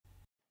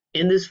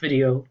In this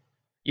video,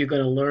 you're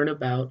going to learn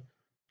about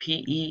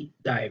PE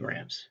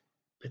diagrams,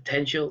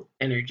 potential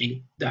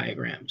energy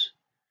diagrams,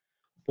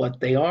 what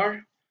they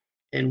are,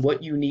 and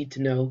what you need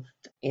to know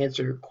to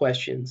answer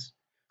questions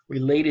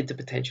related to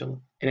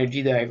potential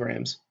energy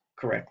diagrams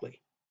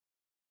correctly.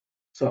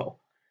 So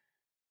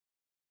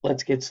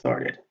let's get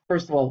started.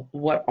 First of all,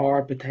 what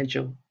are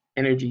potential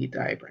energy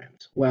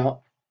diagrams?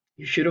 Well,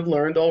 you should have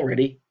learned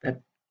already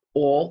that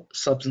all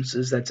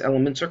substances, that's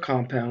elements or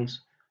compounds,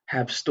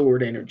 have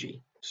stored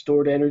energy.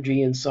 Stored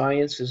energy in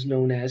science is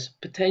known as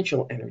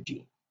potential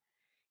energy.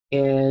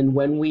 And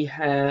when we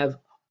have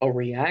a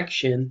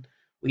reaction,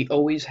 we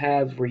always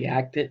have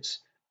reactants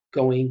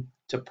going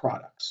to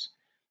products.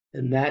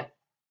 And that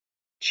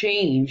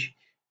change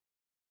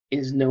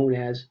is known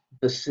as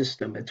the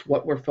system. It's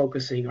what we're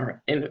focusing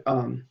our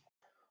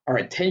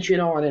attention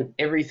on, and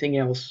everything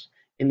else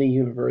in the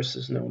universe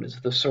is known as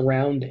the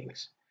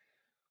surroundings.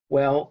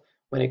 Well,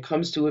 when it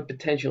comes to a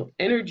potential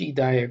energy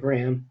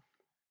diagram,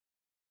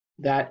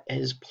 that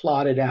is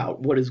plotted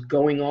out what is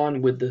going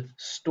on with the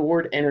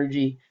stored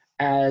energy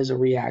as a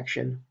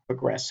reaction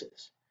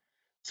progresses.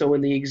 So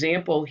in the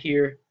example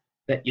here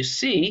that you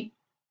see,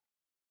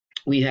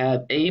 we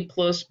have A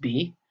plus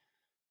B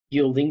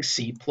yielding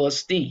C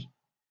plus D.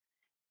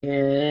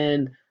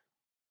 And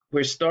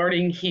we're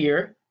starting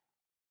here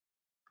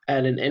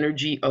at an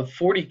energy of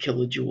 40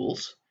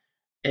 kilojoules.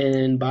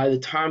 And by the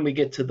time we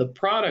get to the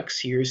products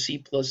here, C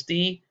plus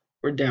D,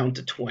 we're down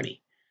to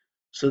 20.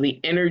 So the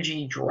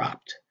energy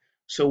dropped.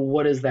 So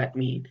what does that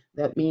mean?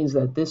 That means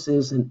that this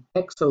is an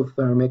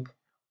exothermic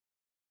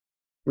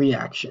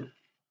reaction.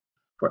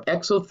 For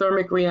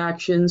exothermic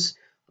reactions,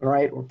 all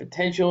right, or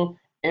potential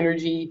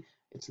energy,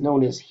 it's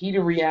known as heat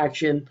of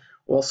reaction,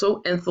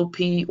 also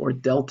enthalpy or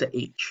delta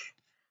H.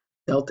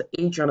 Delta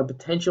H on a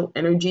potential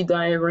energy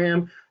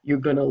diagram, you're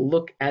going to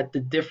look at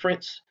the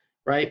difference,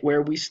 right,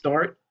 where we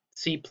start,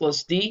 C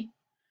plus D.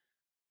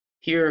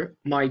 Here,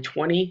 my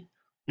 20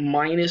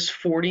 minus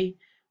 40,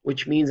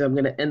 which means I'm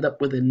going to end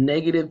up with a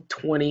negative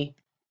 20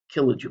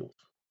 kilojoules.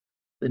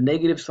 The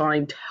negative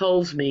sign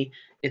tells me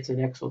it's an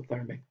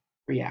exothermic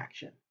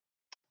reaction.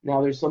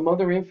 Now, there's some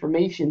other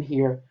information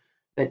here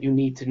that you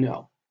need to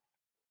know.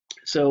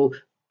 So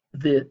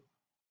the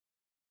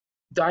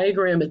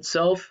diagram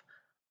itself,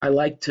 I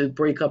like to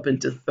break up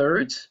into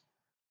thirds.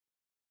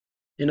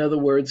 In other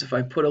words, if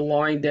I put a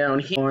line down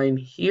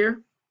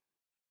here,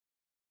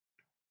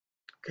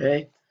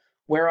 okay,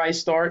 where I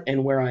start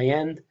and where I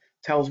end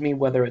tells me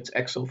whether it's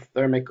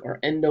exothermic or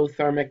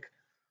endothermic,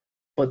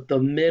 but the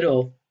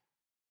middle,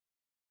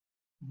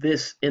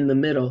 this in the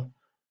middle,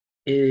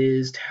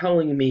 is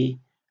telling me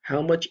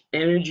how much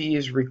energy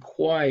is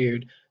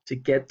required to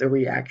get the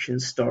reaction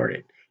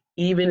started,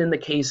 even in the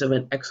case of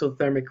an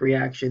exothermic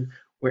reaction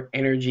where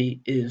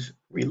energy is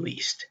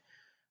released.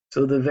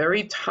 So the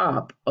very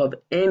top of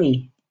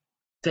any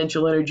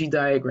potential energy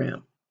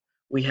diagram,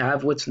 we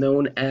have what's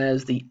known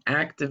as the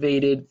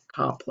activated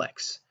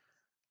complex.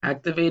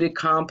 Activated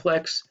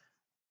complex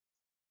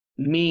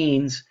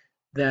means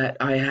that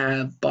I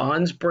have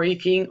bonds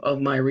breaking of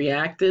my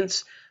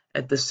reactants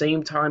at the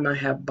same time I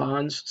have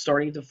bonds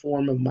starting to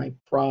form of my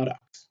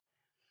products.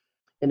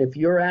 And if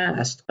you're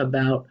asked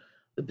about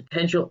the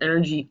potential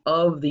energy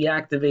of the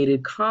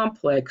activated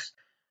complex,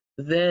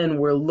 then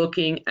we're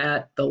looking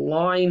at the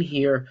line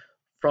here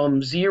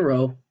from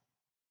 0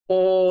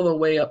 all the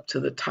way up to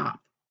the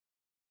top.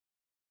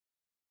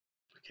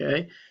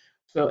 Okay,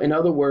 so in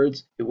other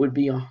words, it would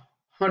be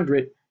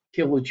 100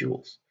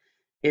 kilojoules.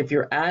 If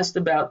you're asked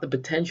about the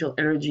potential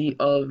energy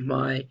of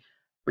my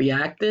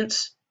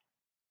reactants,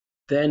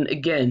 then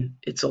again,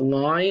 it's a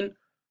line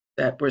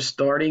that we're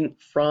starting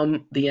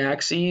from the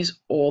axes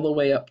all the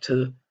way up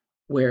to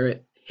where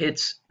it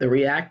hits the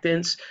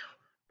reactants,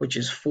 which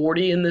is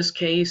 40 in this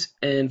case,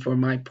 and for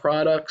my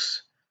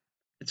products,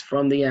 it's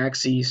from the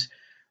axes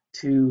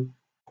to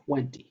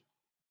 20.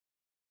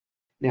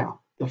 Now,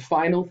 the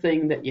final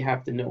thing that you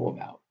have to know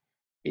about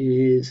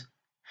is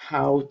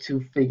how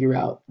to figure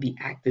out the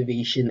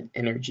activation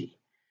energy.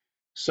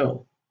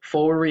 So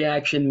forward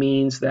reaction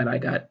means that I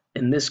got,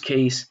 in this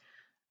case,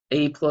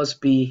 A plus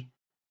B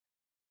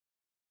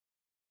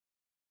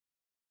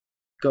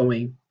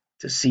going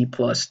to C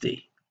plus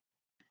D.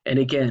 And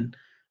again,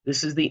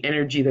 this is the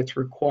energy that's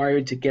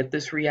required to get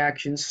this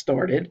reaction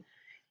started.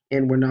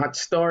 And we're not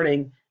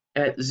starting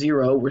at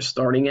 0, we're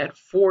starting at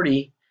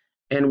 40,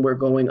 and we're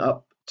going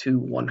up to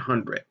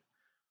 100.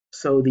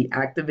 So the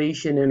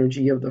activation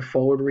energy of the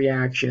forward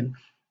reaction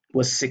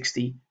was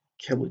 60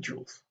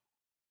 kilojoules.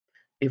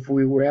 If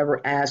we were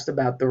ever asked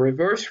about the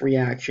reverse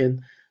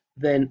reaction,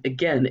 then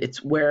again,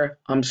 it's where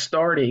I'm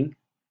starting,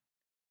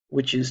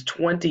 which is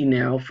 20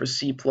 now for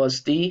C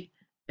plus D,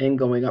 and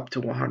going up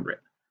to 100.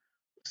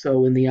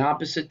 So in the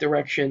opposite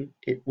direction,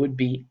 it would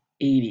be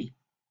 80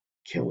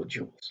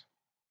 kilojoules.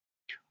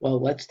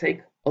 Well, let's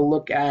take a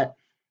look at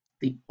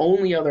the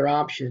only other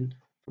option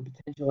for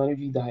potential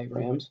energy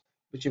diagrams,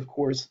 which of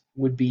course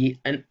would be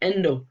an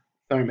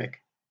endothermic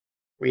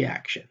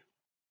reaction.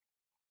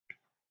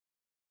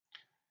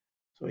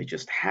 So I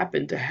just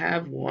happen to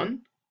have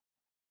one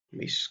Let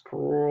me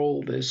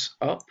scroll this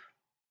up.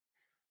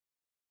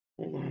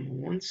 Hold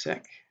on one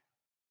sec.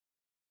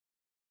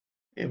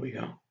 There we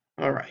go.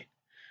 All right.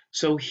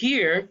 So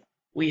here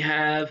we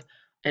have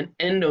an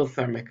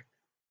endothermic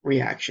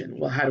reaction.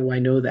 Well, how do I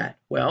know that?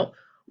 Well,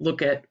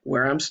 look at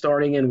where I'm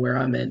starting and where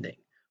I'm ending.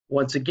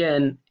 Once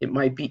again, it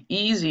might be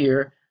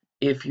easier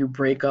if you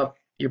break up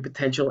your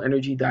potential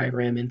energy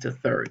diagram into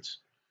thirds.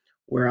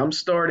 Where I'm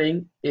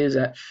starting is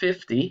at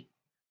 50.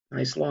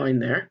 Nice line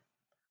there.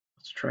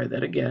 Let's try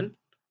that again.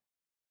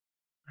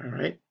 All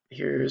right,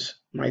 here's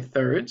my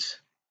thirds.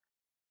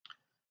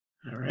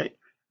 All right,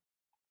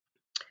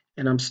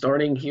 and I'm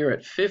starting here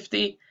at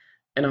 50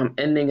 and I'm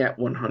ending at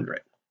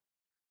 100.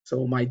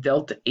 So my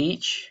delta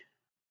H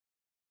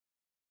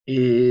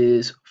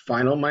is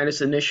final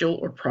minus initial,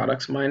 or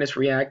products minus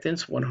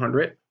reactants,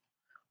 100,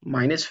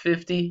 minus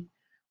 50,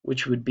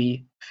 which would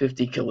be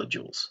 50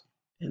 kilojoules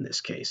in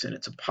this case, and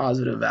it's a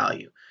positive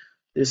value.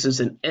 This is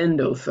an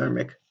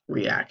endothermic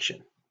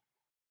reaction.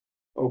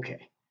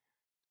 Okay,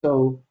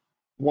 so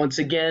once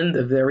again,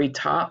 the very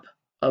top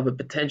of a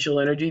potential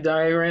energy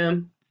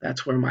diagram,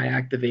 that's where my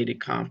activated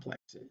complex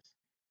is.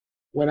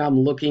 When I'm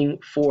looking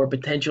for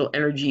potential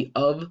energy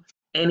of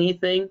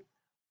anything,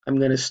 I'm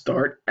going to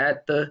start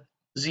at the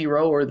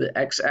 0 or the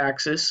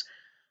x-axis,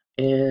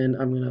 and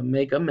I'm going to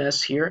make a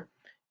mess here,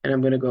 and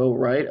I'm going to go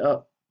right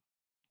up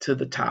to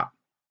the top.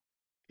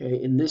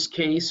 Okay, in this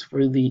case,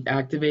 for the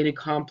activated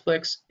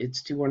complex,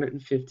 it's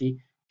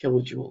 250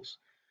 kilojoules.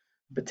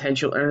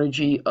 Potential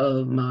energy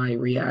of my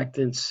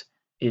reactants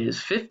is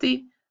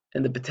 50,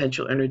 and the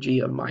potential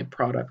energy of my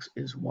products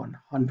is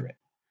 100.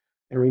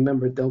 And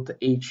remember, delta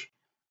H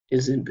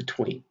is in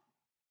between.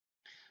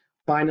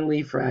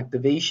 Finally, for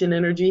activation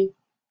energy,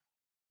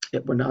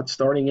 we're not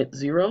starting at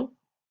 0.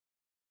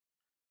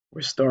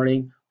 We're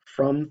starting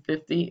from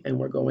 50 and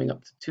we're going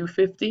up to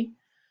 250.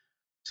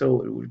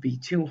 So it would be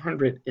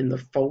 200 in the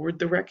forward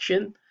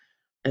direction,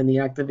 and the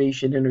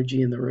activation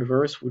energy in the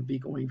reverse would be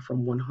going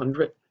from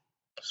 100,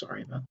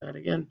 sorry about that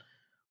again,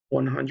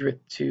 100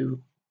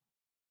 to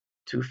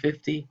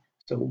 250,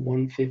 so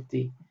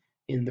 150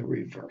 in the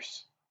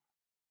reverse.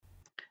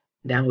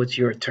 Now it's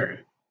your turn.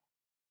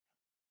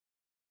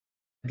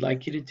 What I'd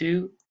like you to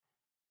do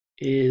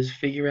is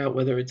figure out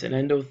whether it's an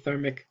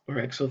endothermic or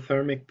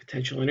exothermic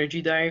potential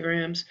energy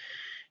diagrams,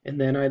 and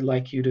then I'd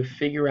like you to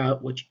figure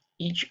out what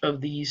each of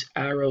these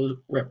arrows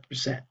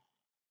represent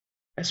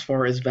as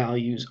far as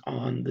values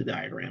on the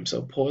diagram.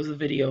 So pause the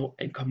video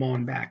and come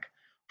on back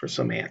for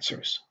some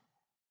answers.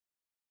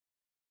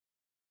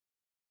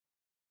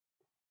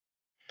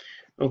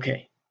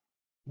 Okay,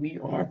 we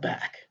are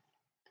back.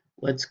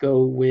 Let's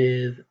go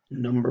with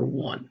number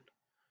 1.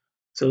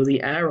 So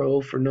the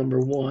arrow for number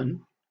 1,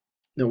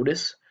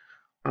 notice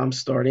I'm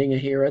starting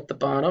here at the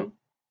bottom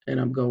and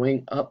I'm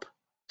going up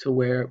to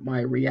where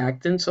my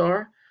reactants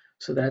are.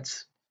 So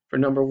that's for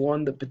number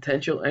 1, the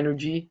potential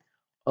energy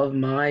of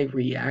my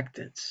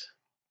reactants.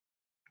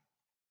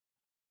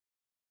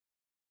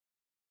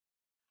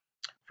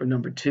 For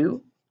number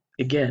 2,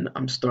 again,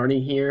 I'm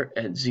starting here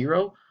at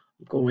 0,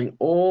 going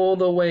all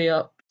the way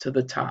up to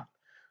the top.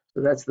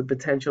 So that's the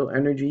potential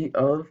energy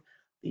of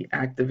the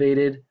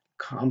activated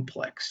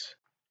complex.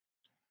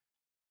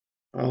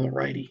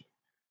 Alrighty.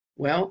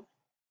 Well,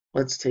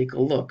 let's take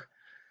a look.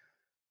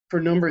 For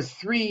number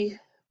 3,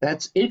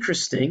 that's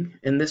interesting,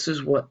 and this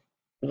is what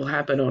will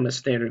happen on a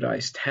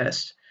standardized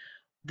test.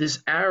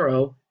 This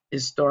arrow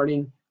is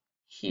starting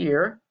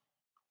here.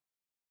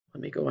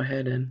 Let me go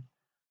ahead and,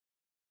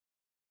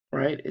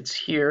 right, it's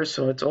here,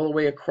 so it's all the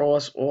way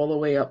across, all the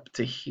way up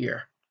to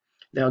here.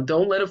 Now,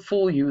 don't let it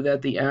fool you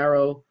that the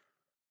arrow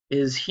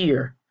is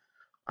here.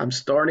 I'm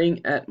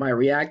starting at my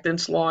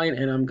reactants line,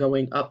 and I'm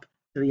going up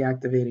to the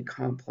activated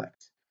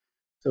complex.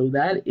 So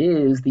that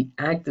is the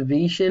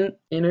activation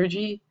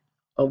energy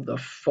of the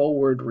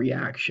forward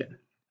reaction.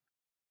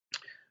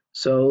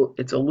 So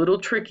it's a little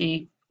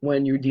tricky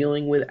when you're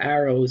dealing with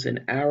arrows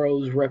and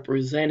arrows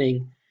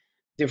representing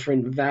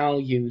different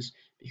values,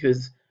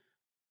 because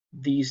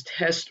these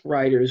test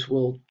writers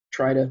will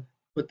try to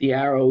put the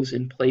arrows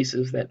in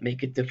places that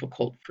make it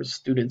difficult for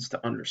students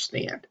to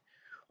understand.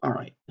 All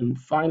right, and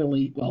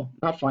finally, well,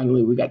 not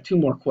finally, we got 2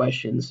 more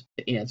questions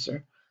to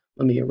answer.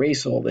 Let me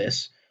erase all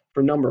this.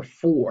 For number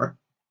 4,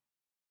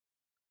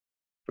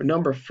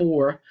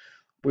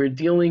 we're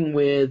dealing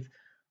with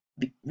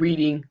the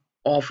reading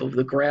off of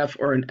the graph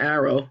or an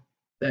arrow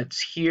that's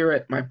here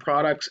at my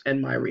products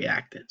and my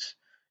reactants.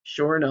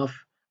 Sure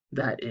enough,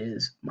 that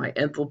is my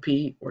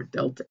enthalpy, or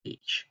delta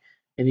H.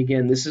 And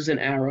again, this is an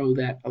arrow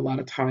that a lot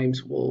of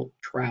times will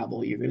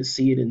travel. You're going to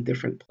see it in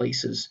different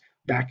places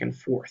back and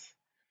forth.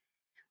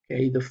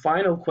 Okay, the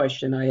final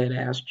question I had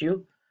asked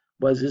you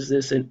was, is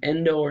this an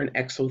endo or an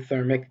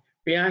exothermic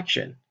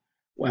reaction?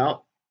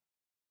 Well,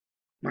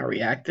 my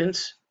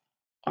reactants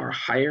are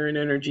higher in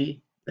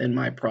energy than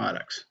my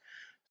products.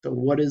 So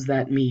what does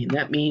that mean?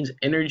 That means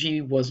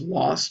energy was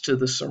lost to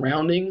the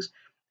surroundings,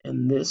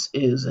 and this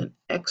is an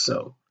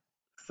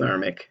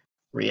exothermic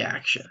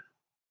reaction.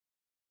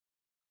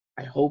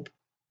 I hope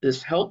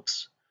this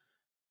helps.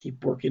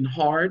 Keep working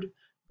hard.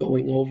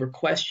 going over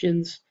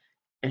questions,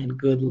 and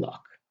good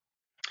luck.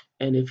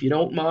 And if you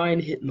don't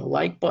mind hitting the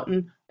like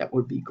button, that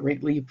would be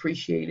greatly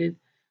appreciated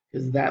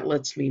because that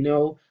lets me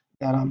know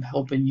that I'm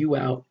helping you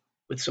out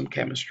with some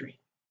chemistry.